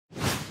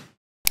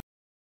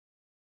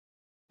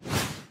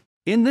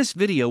In this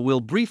video we'll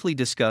briefly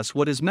discuss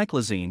what is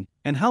meclizine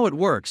and how it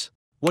works,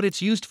 what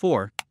it's used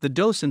for, the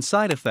dose and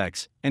side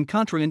effects, and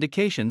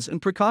contraindications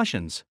and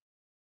precautions.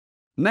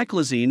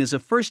 Meclizine is a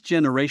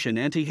first-generation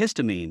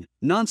antihistamine,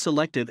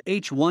 non-selective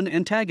H1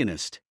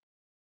 antagonist.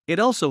 It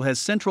also has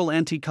central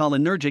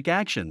anticholinergic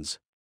actions.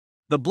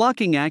 The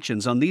blocking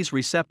actions on these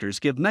receptors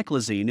give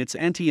meclizine its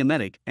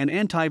antiemetic and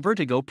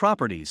antivertigo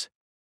properties.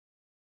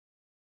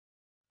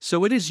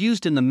 So it is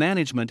used in the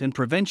management and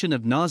prevention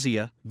of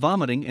nausea,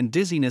 vomiting and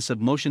dizziness of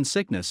motion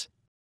sickness,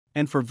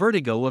 and for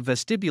vertigo of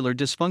vestibular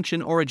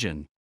dysfunction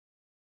origin.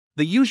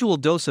 The usual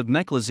dose of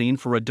meclizine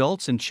for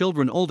adults and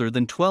children older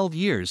than 12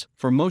 years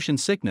for motion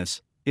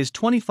sickness is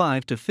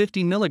 25 to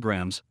 50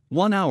 milligrams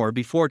 1 hour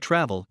before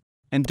travel,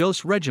 and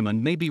dose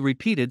regimen may be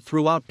repeated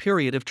throughout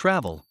period of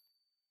travel.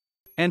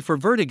 And for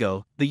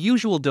vertigo, the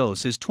usual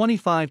dose is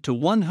 25 to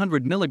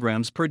 100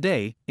 milligrams per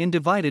day in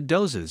divided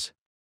doses.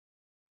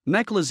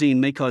 Meclizine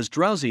may cause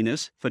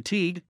drowsiness,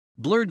 fatigue,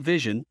 blurred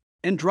vision,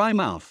 and dry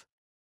mouth.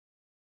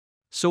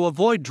 So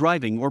avoid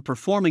driving or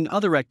performing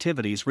other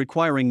activities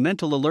requiring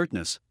mental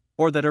alertness,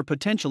 or that are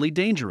potentially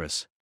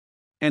dangerous.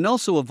 And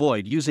also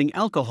avoid using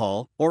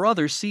alcohol or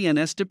other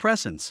CNS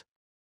depressants.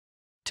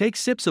 Take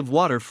sips of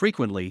water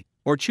frequently,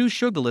 or chew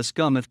sugarless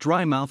gum if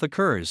dry mouth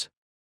occurs.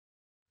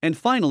 And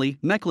finally,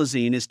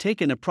 meclizine is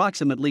taken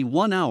approximately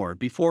 1 hour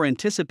before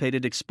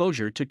anticipated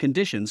exposure to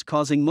conditions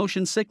causing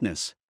motion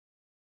sickness.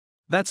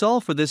 That's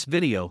all for this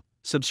video.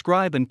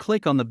 Subscribe and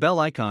click on the bell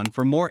icon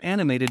for more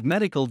animated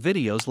medical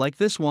videos like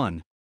this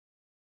one.